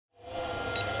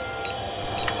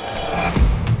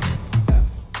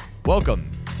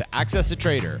Welcome to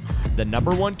AccessATrader, the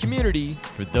 #1 community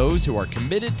for those who are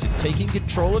committed to taking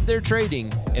control of their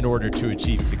trading in order to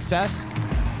achieve success,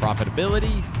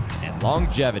 profitability, and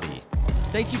longevity.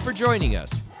 Thank you for joining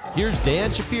us. Here's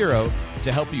Dan Shapiro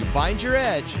to help you find your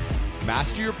edge,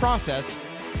 master your process,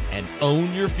 and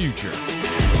own your future.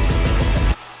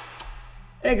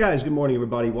 Hey guys, good morning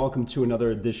everybody. Welcome to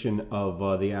another edition of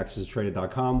the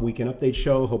AccessATrader.com weekend update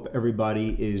show. Hope everybody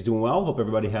is doing well. Hope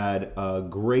everybody had a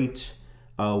great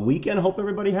weekend. Hope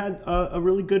everybody had a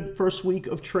really good first week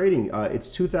of trading.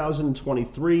 It's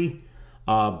 2023,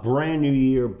 brand new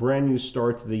year, brand new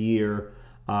start to the year.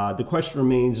 The question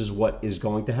remains is what is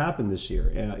going to happen this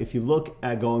year? If you look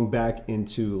at going back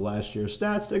into last year's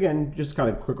stats, again, just kind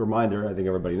of a quick reminder, I think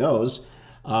everybody knows,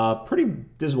 pretty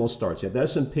dismal starts. You had the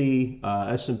S&P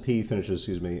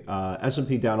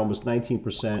down almost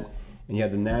 19%, and you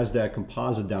had the NASDAQ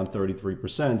composite down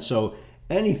 33%. So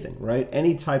anything, right?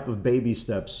 Any type of baby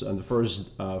steps on the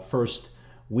first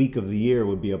week of the year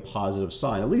would be a positive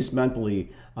sign, at least mentally,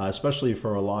 especially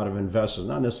for a lot of investors,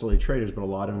 not necessarily traders, but a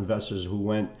lot of investors who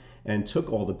went and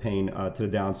took all the pain to the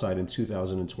downside in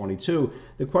 2022.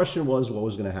 The question was what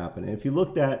was going to happen. And if you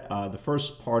looked at the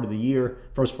first part of the year,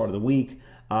 first part of the week,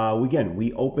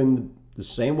 we opened the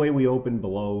same way we opened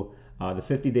below the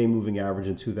 50-day moving average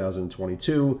in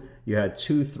 2022. You had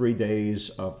 2-3 days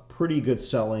of pretty good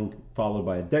selling, followed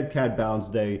by a dead cat bounce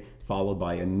day, followed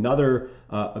by another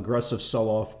aggressive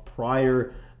sell-off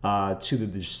prior to the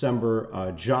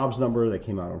December jobs number that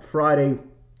came out on Friday.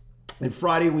 And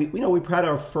Friday, we had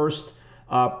our first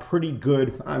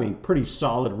pretty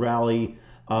solid rally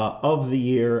of the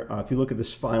year. If you look at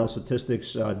this final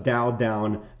statistics, Dow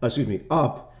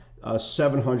up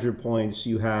 700 points.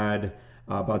 You had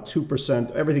about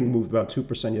 2%. Everything moved about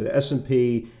 2%. You had the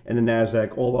S&P and the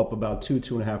NASDAQ all up about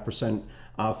 2.5%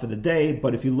 for the day.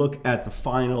 But if you look at the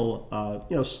final,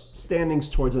 standings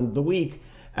towards the end of the week,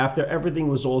 after everything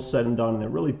was all said and done, and a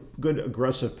really good,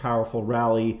 aggressive, powerful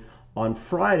rally on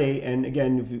Friday. And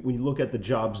again, when you look at the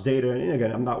jobs data, and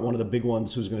again, I'm not one of the big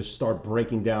ones who's going to start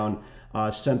breaking down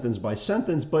sentence by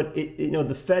sentence, but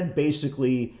the Fed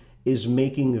basically is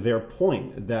making their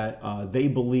point that they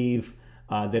believe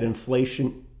that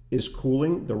inflation is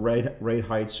cooling, the rate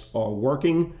hikes are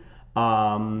working,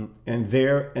 and they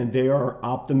are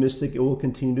optimistic it will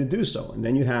continue to do so. And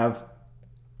then you have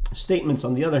statements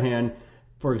on the other hand,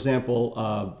 for example,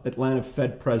 Atlanta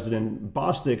Fed President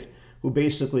Bostic, who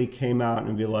basically came out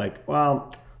and be like,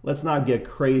 well, let's not get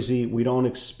crazy. We don't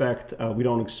expect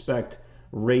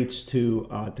rates to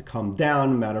come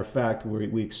down. Matter of fact,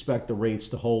 we expect the rates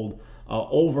to hold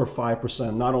over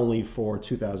 5%, not only for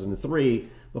 2003,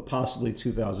 but possibly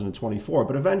 2024.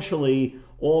 But eventually,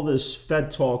 all this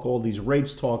Fed talk, all these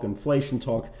rates talk, inflation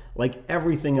talk, like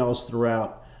everything else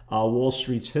throughout Wall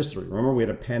Street's history. Remember, we had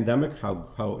a pandemic,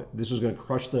 how this was going to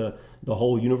crush the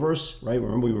whole universe, right?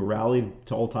 Remember, we were rallied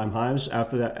to all-time highs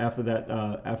after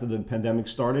the pandemic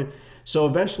started. So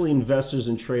eventually, investors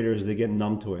and traders, they get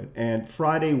numb to it. And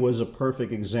Friday was a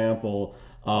perfect example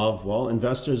of, well,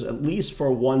 investors, at least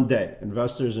for one day,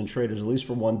 investors and traders, at least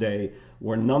for one day,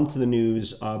 were numb to the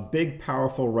news. A big,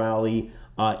 powerful rally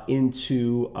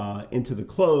into the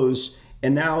close,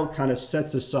 and now kind of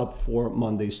sets us up for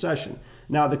Monday's session.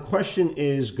 Now, the question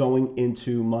is going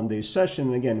into Monday's session,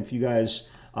 and again, if you guys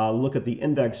look at the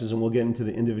indexes, and we'll get into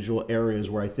the individual areas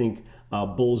where I think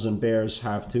bulls and bears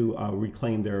have to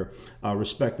reclaim their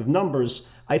respective numbers.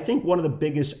 I think one of the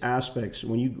biggest aspects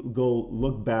when you go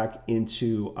look back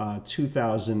into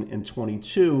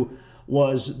 2022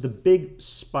 was the big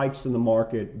spikes in the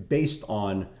market based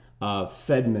on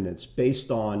Fed minutes,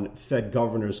 based on Fed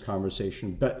governor's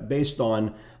conversation, based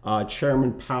on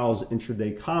Chairman Powell's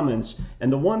intraday comments. And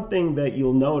the one thing that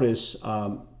you'll notice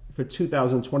for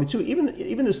 2022,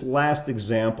 even this last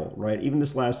example, right? Even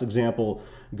this last example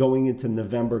going into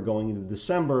November, going into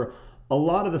December, a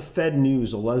lot of the Fed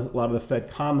news, a lot of the Fed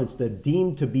comments that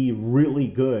deemed to be really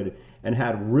good and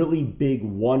had really big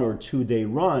 1 or 2 day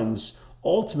runs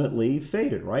ultimately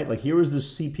faded, right? Like here was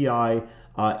this CPI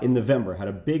in November, had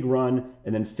a big run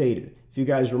and then faded. If you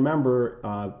guys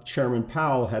remember, Chairman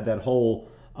Powell had their whole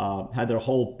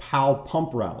Powell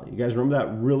pump rally. You guys remember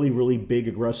that really, really big,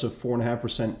 aggressive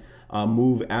 4.5%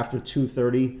 move after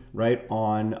 2:30, right,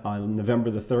 on November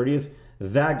the 30th?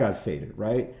 That got faded,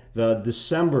 right? The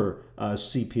December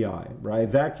CPI,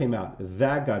 right, that came out,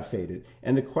 that got faded.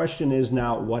 And the question is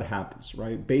now what happens,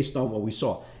 right, based on what we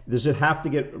saw. Does it have to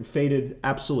get faded?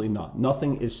 Absolutely not.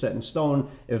 Nothing is set in stone.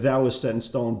 If that was set in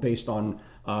stone based on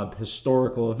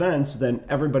historical events, then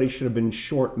everybody should have been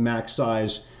short max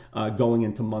size going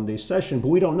into Monday's session, but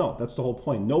we don't know. That's the whole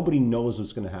point. Nobody knows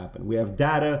what's going to happen. We have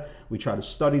data. We try to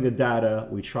study the data.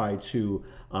 We try to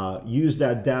use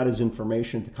that data as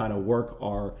information to kind of work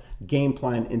our game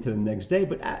plan into the next day.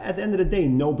 But at the end of the day,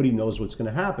 nobody knows what's going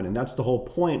to happen. And that's the whole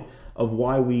point of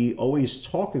why we always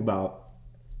talk about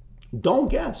don't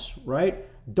guess, right?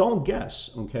 Don't guess,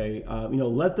 okay?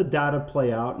 Let the data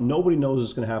play out. Nobody knows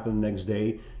what's going to happen the next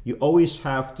day. You always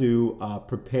have to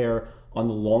prepare on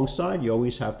the long side. You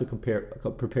always have to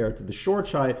prepare to the short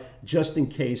side, just in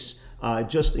case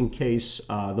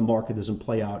the market doesn't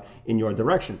play out in your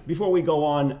direction. Before we go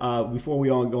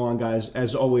on, guys,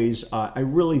 as always, I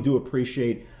really do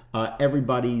appreciate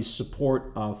everybody's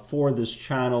support for this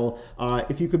channel.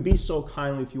 If you could be so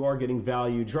kindly, if you are getting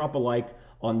value, drop a like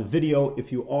on the video.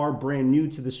 If you are brand new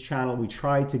to this channel, we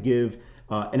try to give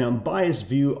an unbiased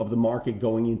view of the market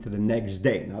going into the next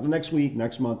day. Now, the next week,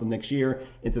 next month, the next year,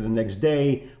 into the next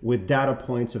day with data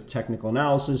points of technical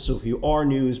analysis. So if you are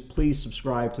new, please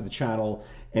subscribe to the channel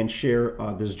and share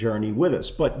this journey with us.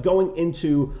 But going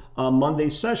into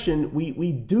Monday's session,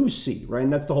 we do see, right,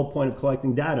 and that's the whole point of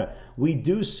collecting data, we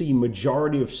do see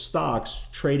majority of stocks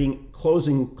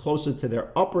closing closer to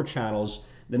their upper channels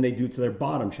than they do to their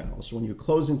bottom channels. So when you're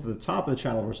closing to the top of the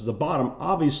channel versus the bottom,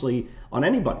 obviously on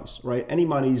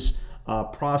anybody's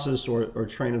process or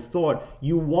train of thought,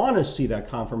 you want to see that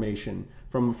confirmation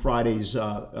from Friday's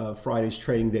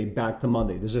trading day back to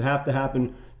Monday. Does it have to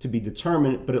happen to be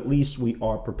determined? But at least we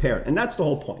are prepared, and that's the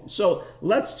whole point. So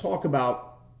let's talk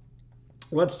about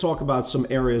some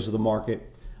areas of the market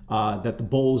that the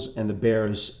bulls and the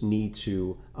bears need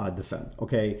to defend.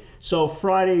 Okay, so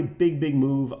Friday, big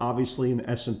move, obviously in the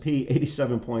S&P,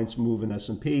 87 points move in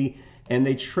S&P, and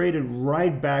they traded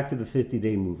right back to the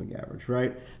 50-day moving average,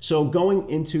 right? So going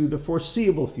into the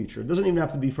foreseeable future, it doesn't even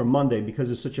have to be for Monday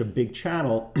because it's such a big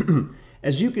channel.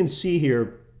 As you can see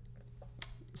here,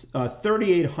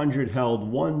 3,800 held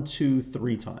 1, 2,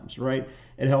 3 times, right?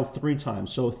 It held 3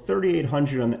 times. So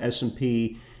 3,800 on the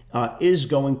S&P is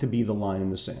going to be the line in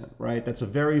the sand, right? That's a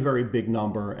very big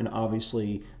number, and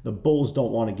obviously the bulls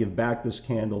don't want to give back this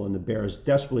candle, and the bears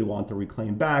desperately want to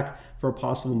reclaim back for a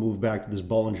possible move back to this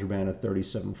Bollinger Band at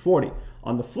 3740.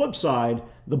 On the flip side,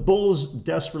 the bulls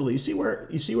desperately, you see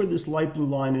where this light blue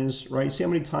line is, right? See how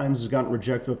many times it's gotten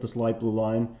rejected off this light blue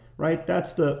line, right?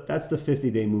 That's the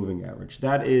 50-day moving average.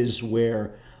 That is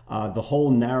where the whole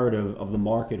narrative of the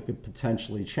market could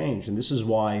potentially change. And this is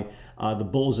why the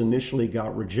bulls initially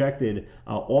got rejected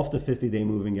off the 50-day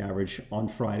moving average on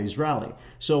Friday's rally.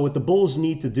 So what the bulls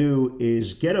need to do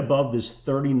is get above this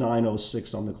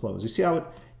 39.06 on the close. You see how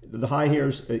the high here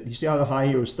is, you see how the high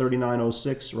here is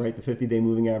 39.06, right? The 50-day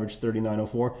moving average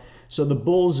 39.04. So the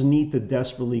bulls need to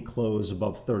desperately close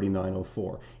above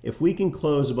 39.04. If we can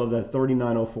close above that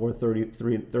 39.04,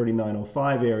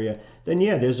 39.05 area, then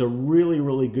yeah, there's a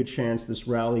really good chance this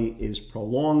rally is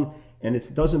prolonged and it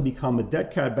doesn't become a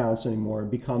dead cat bounce anymore.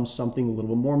 It becomes something a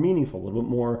little bit more meaningful, a little bit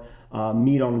more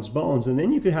meat on its bones, and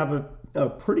then you could have a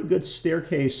pretty good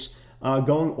staircase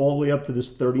going all the way up to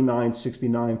this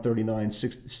 39.69,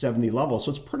 39.70 level.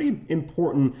 So it's pretty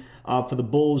important for the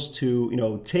bulls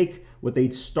to, take what they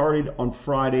started on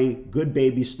Friday, good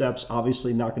baby steps,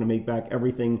 obviously not going to make back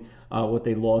everything what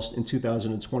they lost in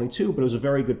 2022, but it was a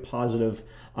very good positive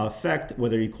effect.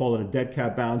 Whether you call it a dead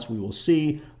cat bounce, we will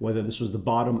see. Whether this was the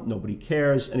bottom, nobody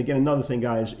cares. And again, another thing,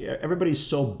 guys, everybody's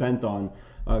so bent on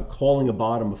calling a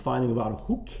bottom or finding a bottom.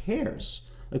 Who cares?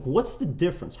 Like, what's the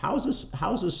difference? How is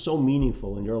this so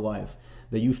meaningful in your life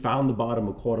that you found the bottom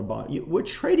or caught a bottom? We're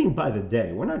trading by the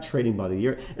day. We're not trading by the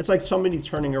year. It's like somebody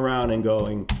turning around and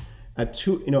going at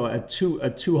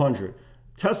 200.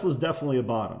 Tesla's definitely a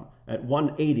bottom. At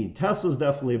 180, Tesla's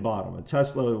definitely a bottom. At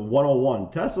Tesla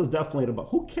 101, Tesla's definitely at a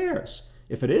bottom. Who cares?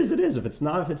 If it is, it is. If it's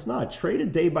not. Trade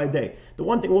it day by day. The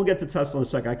one thing, we'll get to Tesla in a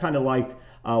second. I kind of liked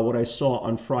what I saw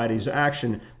on Friday's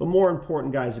action. But more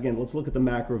important, guys, again, let's look at the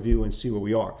macro view and see where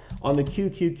we are. On the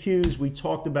QQQs, we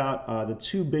talked about the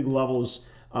 2 big levels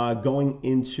going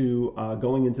into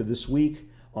this week.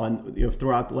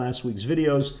 Throughout the last week's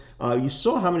videos, you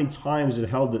saw how many times it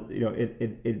held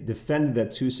it defended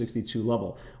that 262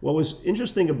 level. What was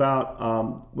interesting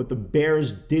about what the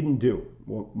bears didn't do,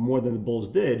 more than the bulls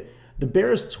did, the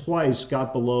bears twice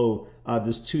got below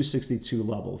this 262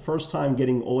 level. First time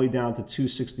getting all the way down to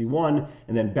 261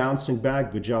 and then bouncing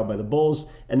back. Good job by the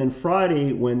bulls. And then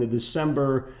Friday, when the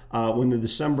December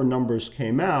numbers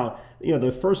came out,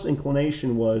 the first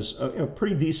inclination was a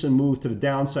pretty decent move to the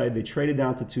downside. They traded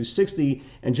down to 260,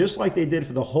 and just like they did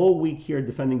for the whole week here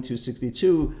defending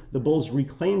 262, the bulls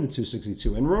reclaimed the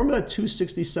 262. And remember that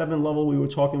 267 level we were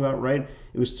talking about, right?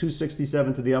 It was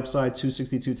 267 to the upside,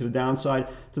 262 to the downside.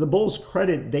 To the bulls'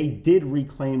 credit, they did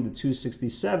reclaim the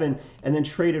 267 and then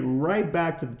traded right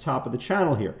back to the top of the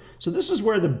channel here. So this is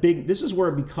where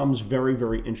it becomes very,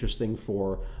 very interesting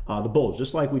for the bulls.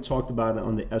 Just like we talked about it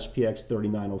on the SPX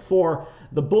 3904,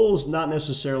 the bulls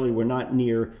were not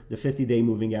near the 50-day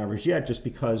moving average yet, just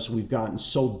because we've gotten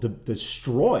so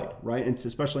destroyed, right? And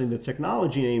especially in the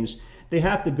technology names, they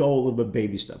have to go a little bit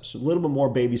baby steps, a little bit more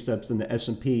baby steps than the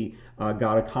S&P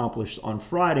got accomplished on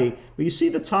Friday. But you see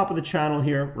the top of the channel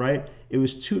here, right? It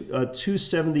was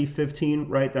 270.15,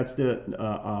 right? That's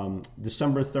the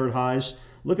December 3rd highs.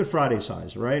 Look at Friday's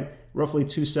highs, right? Roughly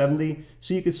 270.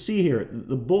 So you can see here,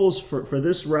 the bulls, for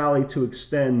this rally to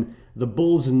extend, the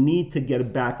bulls need to get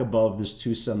it back above this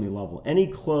 270 level. Any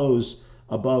close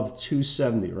above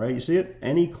 270, right? You see it?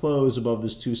 Any close above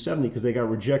this 270, because they got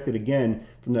rejected again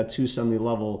from that 270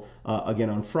 level again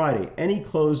on Friday. Any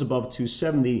close above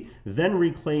 270 then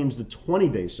reclaims the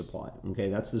 20-day supply. Okay,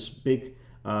 that's this big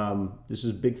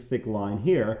thick line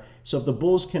here. So if the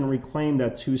bulls can reclaim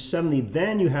that 270,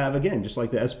 then you have, again, just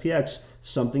like the SPX,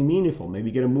 something meaningful.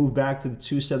 Maybe get a move back to the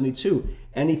 272.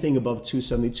 Anything above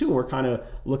 272, we're kind of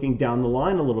looking down the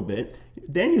line a little bit.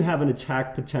 Then you have an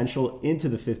attack potential into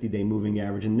the 50-day moving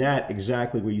average, and that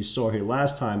exactly what you saw here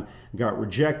last time got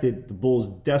rejected. The bulls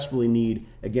desperately need,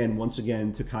 once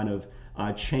again, to kind of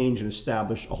change and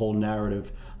establish a whole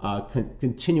narrative,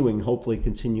 hopefully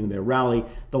continuing their rally.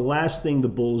 The last thing the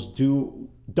bulls don't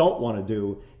want to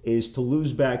do is to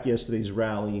lose back yesterday's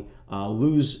rally,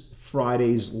 lose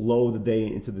Friday's low of the day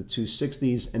into the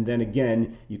 260s, and then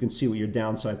again, you can see what your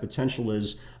downside potential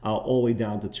is all the way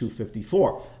down to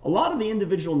 254. A lot of the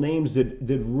individual names did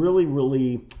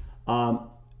really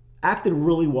acted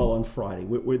really well on Friday.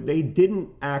 Where they didn't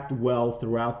act well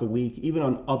throughout the week, even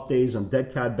on up days, on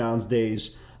dead cat bounce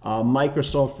days.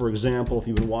 Microsoft, for example, if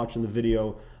you've been watching the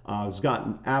video, has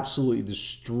gotten absolutely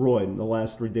destroyed in the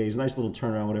last 3 days. Nice little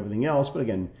turnaround with everything else, but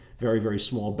again, very, very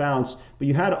small bounce. But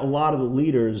you had a lot of the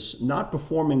leaders not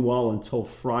performing well until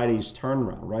Friday's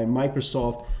turnaround, right?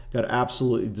 Microsoft got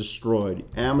absolutely destroyed.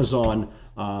 Amazon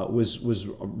was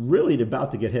really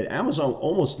about to get hit. Amazon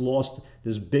almost lost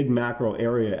this big macro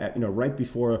area, right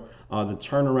before the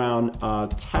turnaround.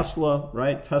 Tesla,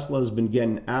 right? Tesla has been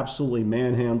getting absolutely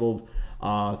manhandled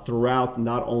throughout,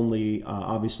 not only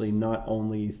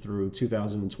through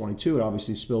 2022, it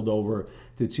obviously spilled over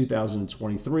to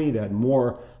 2023. They had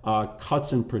more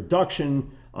cuts in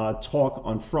production talk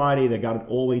on Friday. They got it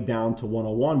all the way down to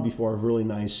 101 before a really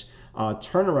nice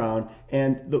turnaround.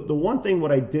 And the one thing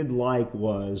what I did like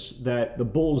was that the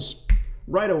bulls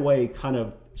right away kind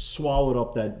of swallowed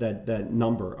up that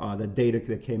number, the data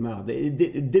that came out. It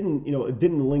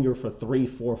didn't linger for 3,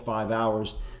 4, 5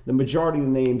 hours. The majority of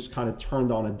the names kind of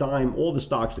turned on a dime. All the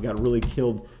stocks that got really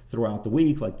killed throughout the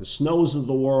week, like the Snows of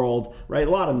the world, right?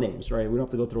 A lot of names, right? We don't have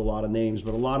to go through a lot of names,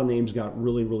 but a lot of names got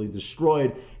really, really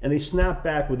destroyed. And they snapped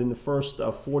back within the first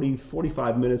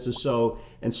 45 minutes or so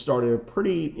and started a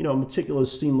pretty,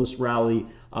 meticulous, seamless rally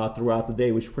throughout the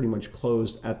day, which pretty much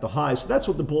closed at the high. So that's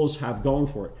what the bulls have going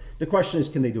for it. The question is,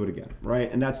 can they do it again,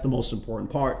 right? And that's the most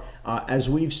important part. As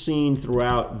we've seen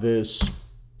throughout this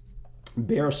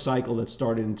bear cycle that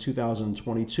started in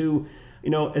 2022,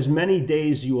 as many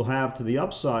days you will have to the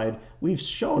upside, we've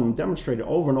shown and demonstrated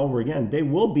over and over again, they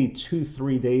will be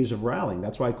 2-3 days of rallying.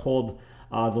 That's why I called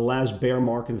the last bear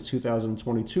market of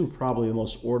 2022 probably the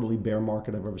most orderly bear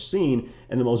market I've ever seen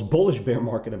and the most bullish bear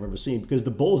market I've ever seen, because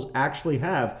the bulls actually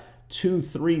have 2,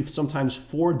 3, sometimes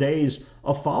 4 days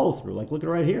of follow through. Like look at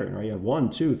right here, right? You have 1,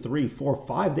 2, 3, 4,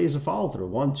 5 days of follow through.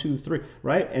 1, 2, 3,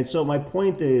 right? And so my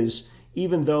point is,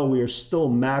 even though we are still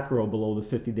macro below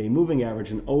the 50-day moving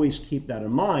average, and always keep that in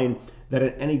mind, that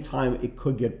at any time it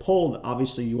could get pulled.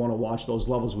 Obviously, you want to watch those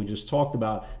levels we just talked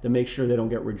about to make sure they don't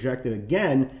get rejected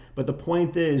again. But the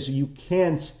point is, you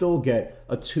can still get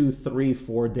a 2, 3,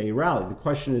 4 day rally. The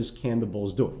question is, can the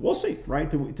bulls do it? We'll see, right?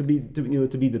 To be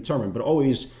determined. But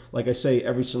always, like I say,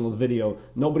 every single video,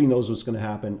 nobody knows what's going to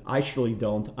happen. I surely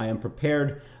don't. I am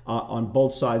prepared on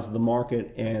both sides of the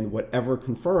market, and whatever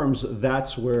confirms,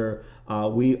 that's where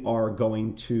we are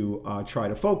going to try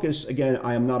to focus. Again,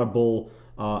 I am not a bull.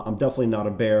 I'm definitely not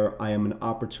a bear. I am an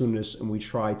opportunist, and we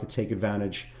try to take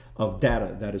advantage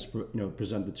data that is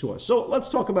presented to us. So let's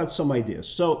talk about some ideas.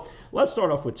 So let's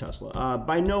start off with Tesla.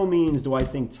 By no means do I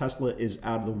think Tesla is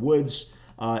out of the woods.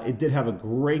 It did have a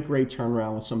great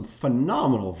turnaround with some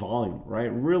phenomenal volume,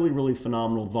 right? Really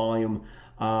phenomenal volume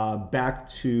back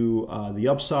to the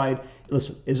upside.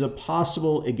 Listen, is it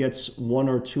possible it gets 1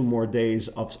 or 2 more days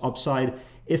of upside?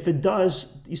 If it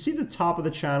does, you see the top of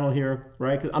the channel here,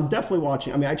 right? Because I'm definitely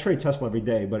watching. I mean, I trade Tesla every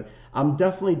day, but I'm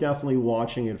definitely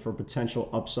watching it for potential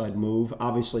upside move.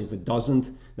 Obviously, if it doesn't,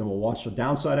 then we'll watch for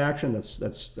downside action.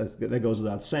 That goes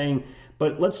without saying.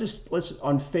 But let's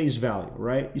on face value,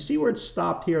 right? You see where it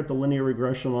stopped here at the linear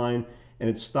regression line, and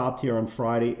it stopped here on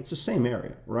Friday. It's the same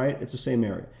area, right? It's the same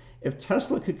area. If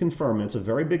Tesla could confirm, and it's a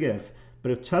very big if,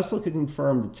 but if Tesla could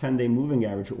confirm the 10-day moving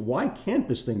average, why can't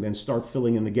this thing then start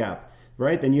filling in the gap?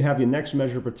 Right? Then you have your next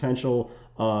measure potential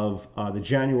of the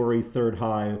January 3rd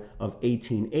high of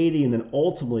 1880. And then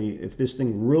ultimately, if this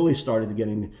thing really started to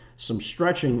getting some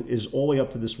stretching, is all the way up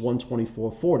to this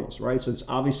 124.40s, right? So it's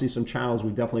obviously some channels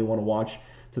we definitely want to watch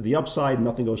to the upside.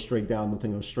 Nothing goes straight down,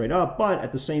 nothing goes straight up. But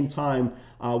at the same time,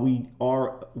 we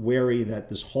are wary that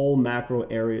this whole macro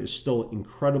area is still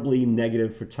incredibly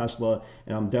negative for Tesla.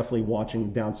 And I'm definitely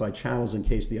watching downside channels in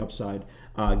case the upside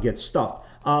gets stuffed.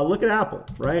 Look at Apple,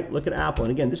 right? Look at Apple.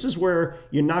 And again, this is where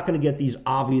you're not going to get these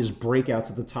obvious breakouts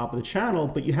at the top of the channel,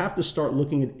 but you have to start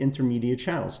looking at intermediate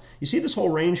channels. You see this whole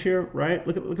range here, right?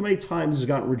 Look how many times it's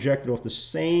gotten rejected off the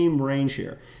same range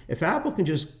here. If Apple can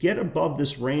just get above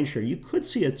this range here, you could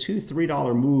see a $2,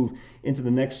 $3 move into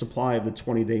the next supply of the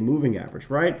 20-day moving average,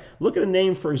 right? Look at a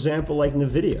name, for example, like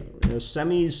NVIDIA.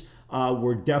 Semis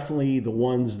were definitely the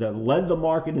ones that led the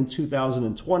market in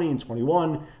 2020 and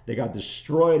 21. They got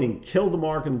destroyed and killed the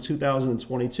market in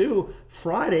 2022.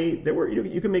 Friday, they were,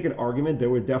 you can make an argument, they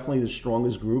were definitely the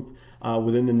strongest group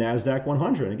within the NASDAQ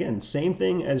 100. Again,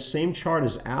 same chart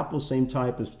as Apple, same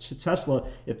type as Tesla.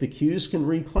 If the Qs can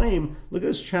reclaim, look at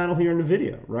this channel here in the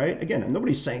video, right? Again,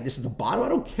 nobody's saying this is the bottom. I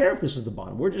don't care if this is the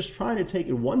bottom. We're just trying to take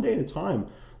it one day at a time,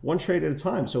 one trade at a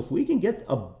time. So if we can get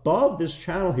above this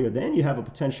channel here, then you have a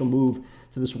potential move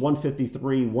to this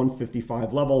 153,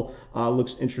 155 level.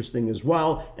 Looks interesting as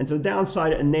well. And to the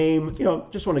downside, a name,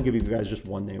 just want to give you guys just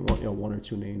one name, one or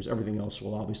two names. Everything else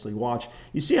we'll obviously watch.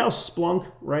 You see how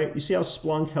Splunk, right? You see how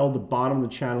Splunk held the bottom of the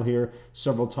channel here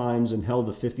several times and held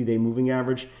the 50-day moving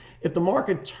average. If the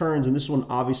market turns, and this one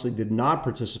obviously did not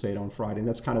participate on Friday, and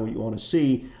that's kind of what you want to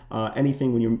see.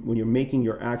 Anything when you're making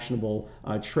your actionable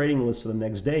trading list for the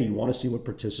next day, you want to see what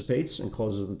participates and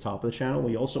closes at the top of the channel.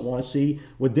 You also want to see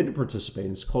what didn't participate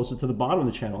and it's closer to the bottom of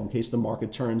the channel in case the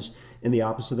market turns in the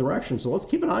opposite direction. So let's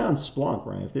keep an eye on Splunk,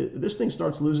 right? If this thing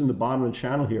starts losing the bottom of the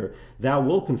channel here, that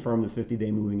will confirm the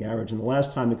 50-day moving average. And the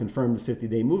last time it confirmed the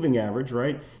 50-day moving average,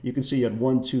 right, you can see you had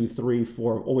 1, 2, 3,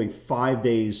 4, all the way 5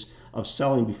 days of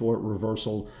selling before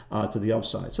reversal to the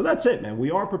upside. So that's it, man.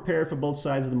 We are prepared for both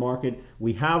sides of the market.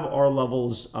 We have our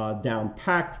levels down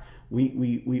packed.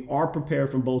 We are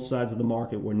prepared from both sides of the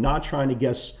market. We're not trying to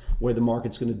guess where the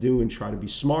market's going to do and try to be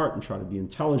smart and try to be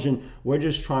intelligent. We're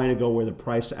just trying to go where the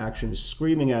price action is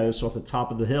screaming at us off the top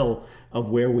of the hill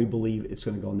of where we believe it's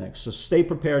going to go next. So stay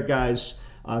prepared, guys.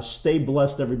 Stay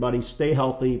blessed, everybody. Stay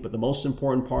healthy. But the most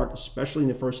important part, especially in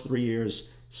the first 3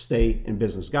 years, stay in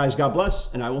business. Guys, God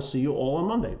bless, and I will see you all on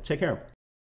Monday. Take care.